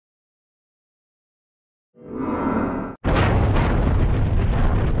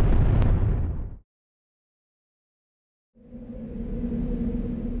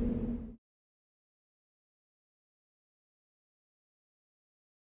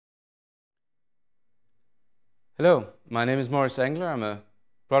Hello, my name is Maurice Engler. I'm a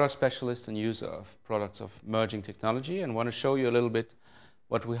product specialist and user of products of merging technology, and want to show you a little bit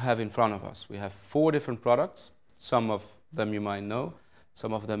what we have in front of us. We have 4 different products. Some of them you might know,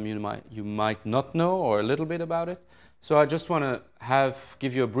 some of them you might not know, or a little bit about it. So I just want to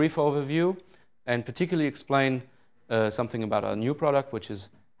give you a brief overview and particularly explain something about our new product, which is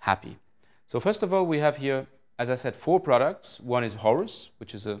Hapi. So first of all, we have here, as I said, 4 products. One is Horus,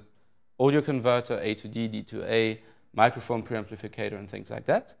 which is a audio converter, A to D, D to A, microphone preamplificator and things like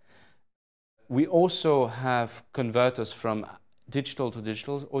that. We also have converters from digital to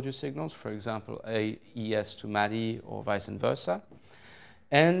digital audio signals, for example, AES to MADI or vice versa.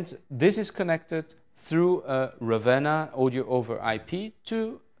 And this is connected through a Ravenna audio over IP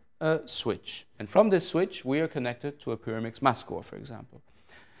to a switch. And from this switch, we are connected to a Pyramix mass score, for example.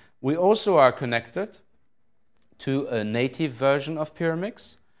 We also are connected to a native version of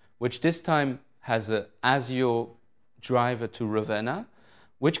Pyramix, which this time has an ASIO driver to Ravenna,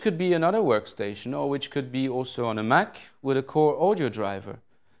 which could be another workstation, or which could be also on a Mac with a core audio driver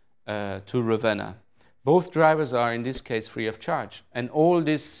to Ravenna. Both drivers are, in this case, free of charge. And all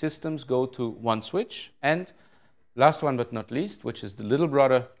these systems go to one switch. And last one but not least, which is the little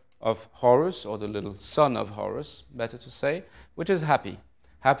brother of Horus, or the little son of Horus, better to say, which is Hapi.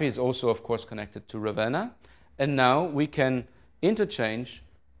 Hapi is also, of course, connected to Ravenna. And now we can interchange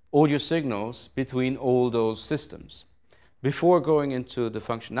audio signals between all those systems. Before going into the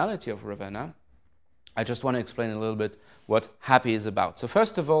functionality of Ravenna, I just want to explain a little bit what Hapi is about. So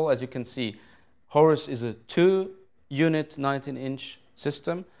first of all, as you can see, Horus is a 2-unit 19-inch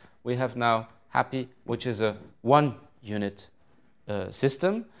system. We have now Hapi, which is a 1-unit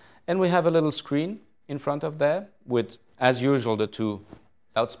system. And we have a little screen in front of there with, as usual, the 2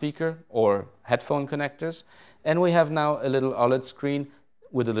 loudspeaker or headphone connectors. And we have now a little OLED screen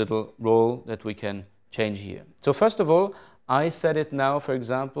with a little roll that we can change here. So first of all, I set it now, for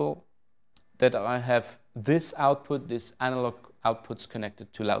example, that I have this output, this analog outputs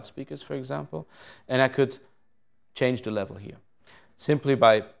connected to loudspeakers, for example, and I could change the level here. Simply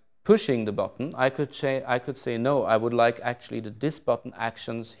by pushing the button, I could say, no, I would like actually that this button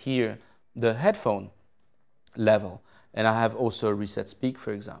actions here, the headphone level, and I have also a reset speak,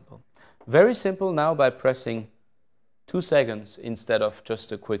 for example. Very simple now by pressing 2 seconds instead of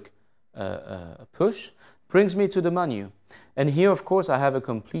just a quick push, brings me to the menu. And here, of course, I have a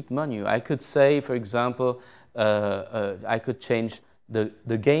complete menu. I could say, for example, I could change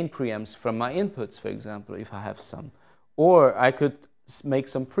the gain preamps from my inputs, for example, if I have some. Or I could make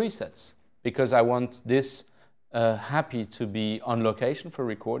some presets, because I want this Hapi to be on location for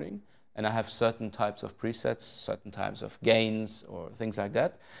recording. And I have certain types of presets, certain types of gains or things like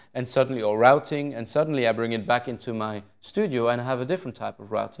that, and suddenly, or routing, and suddenly I bring it back into my studio and I have a different type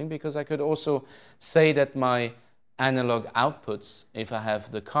of routing, because I could also say that my analog outputs, if I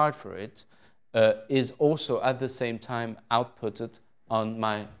have the card for it, is also at the same time outputted on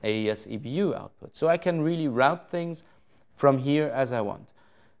my AES EBU output. So I can really route things from here as I want.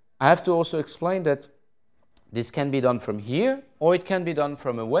 I have to also explain that this can be done from here, or it can be done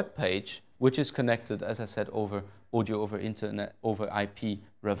from a web page, which is connected, as I said, over audio over internet, over IP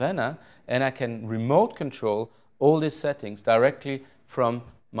Ravenna, and I can remote control all these settings directly from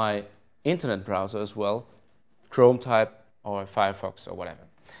my internet browser as well, Chrome type or Firefox or whatever.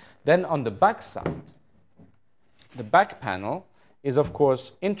 Then on the back side, the back panel is of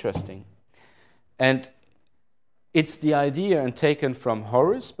course interesting. And it's the idea and taken from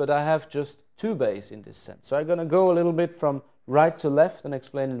Horus, but I have just 2 bays in this sense. So I'm going to go a little bit from right to left and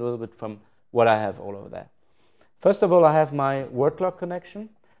explain a little bit from what I have all over there. First of all, I have my word clock connection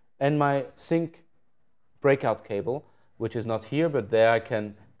and my sync breakout cable, which is not here, but there I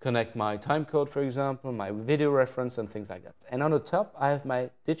can connect my timecode, for example, my video reference and things like that. And on the top, I have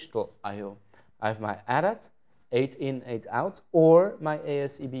my digital I/O. I have my ADAT, 8 in, 8 out, or my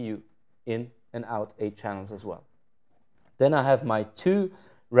AES EBU, in and out 8 channels as well. Then I have my 2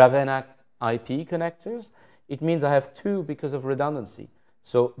 Ravenna IP connectors. It means I have 2 because of redundancy.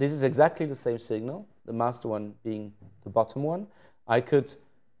 So this is exactly the same signal, the master one being the bottom one. I could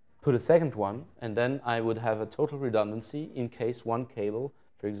put a second one, and then I would have a total redundancy in case one cable,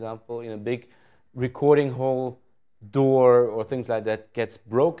 for example, in a big recording hall door or things like that gets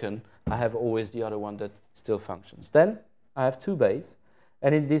broken, I have always the other one that still functions. Then I have 2 bays,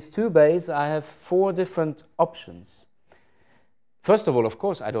 and in these 2 bays I have 4 different options. First of all, of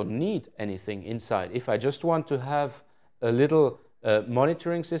course, I don't need anything inside. If I just want to have a little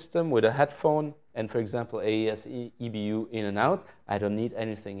monitoring system with a headphone and, for example, AES EBU in and out, I don't need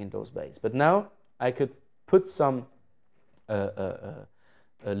anything in those bays. But now I could put some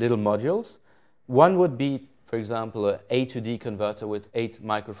little modules. One would be for example, a A to D converter with 8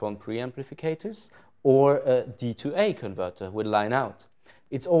 microphone preamplificators, or a D to A converter with line out.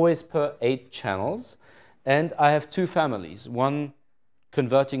 It's always per 8 channels, and I have 2 families, one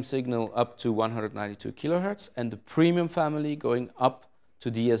converting signal up to 192 kilohertz and the premium family going up to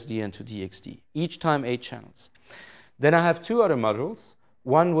DSD and to DXD, each time 8 channels. Then I have 2 other models.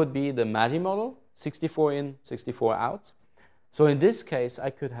 One would be the MADI model, 64 in, 64 out. So in this case, I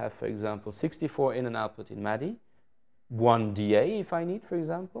could have, for example, 64 in and output in MADI, 1 DA if I need, for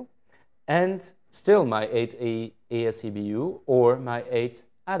example, and still my 8 ASCBU or my 8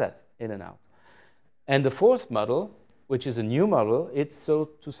 ADAT in and out. And the 4th model, which is a new model, it's so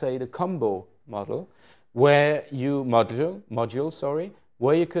to say the combo model, where you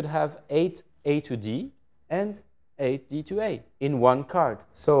where you could have 8 A to D and 8 D to A in one card.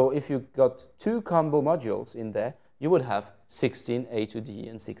 So if you got 2 combo modules in there, you would have 16 A to D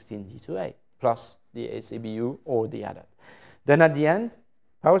and 16 D to A, plus the ACBU or the ADAT. Then at the end,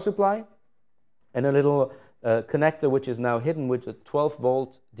 power supply and a little connector which is now hidden with a 12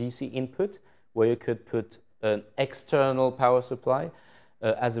 volt DC input, where you could put an external power supply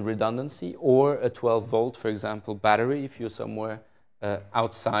as a redundancy, or a 12 volt, for example, battery if you're somewhere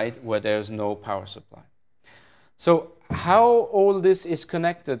outside where there's no power supply. So how all this is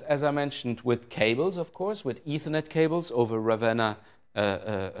connected, as I mentioned, with cables, of course, with Ethernet cables over Ravenna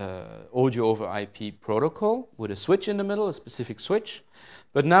audio over IP protocol, with a switch in the middle, a specific switch.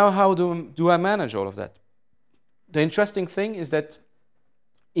 But now how do I manage all of that? The interesting thing is that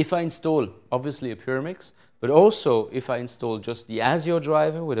if I install, obviously, a Pyramix, but also if I install just the ASIO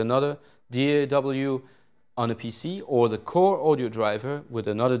driver with another DAW on a PC, or the core audio driver with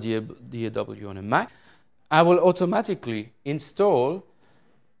another DAW on a Mac, I will automatically install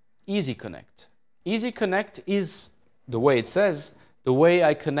Easy Connect. Easy Connect is, the way it says, the way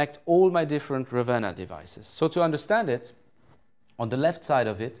I connect all my different Ravenna devices. So to understand it, on the left side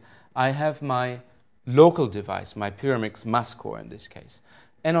of it, I have my local device, my Pyramix Mascore in this case.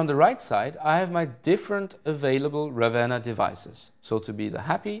 And on the right side, I have my different available Ravenna devices, so to be the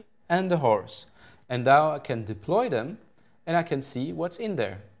Hapi and the Horus. And now I can deploy them, and I can see what's in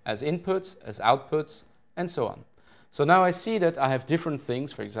there, as inputs, as outputs, and so on. So now I see that I have different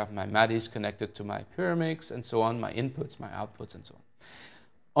things. For example, my MADI is connected to my Pyramix, and so on, my inputs, my outputs, and so on.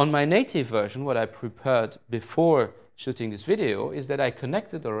 On my native version, what I prepared before shooting this video is that I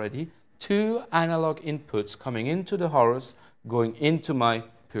connected already 2 analog inputs coming into the Horus, going into my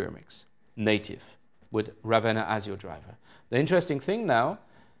Pyramix, native, with Ravenna ASIO driver. The interesting thing now,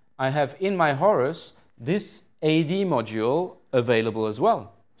 I have in my Horus this AD module available as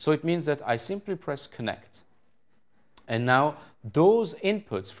well. So it means that I simply press connect. And now those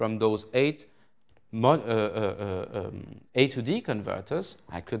inputs from those 8 A to D converters,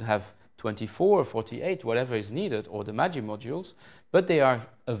 I could have 24 or 48, whatever is needed, or the MAGI modules, but they are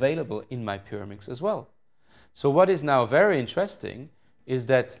available in my Pyramix as well. So what is now very interesting is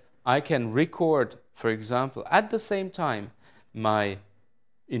that I can record, for example, at the same time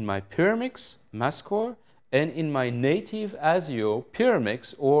in my Pyramix Mascore and in my native ASIO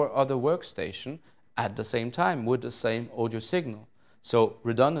Pyramix or other workstation at the same time with the same audio signal. So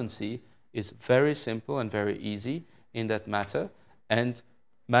redundancy is very simple and very easy in that matter, and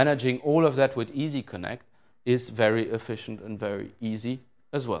managing all of that with Easy Connect is very efficient and very easy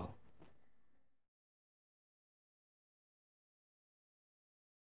as well.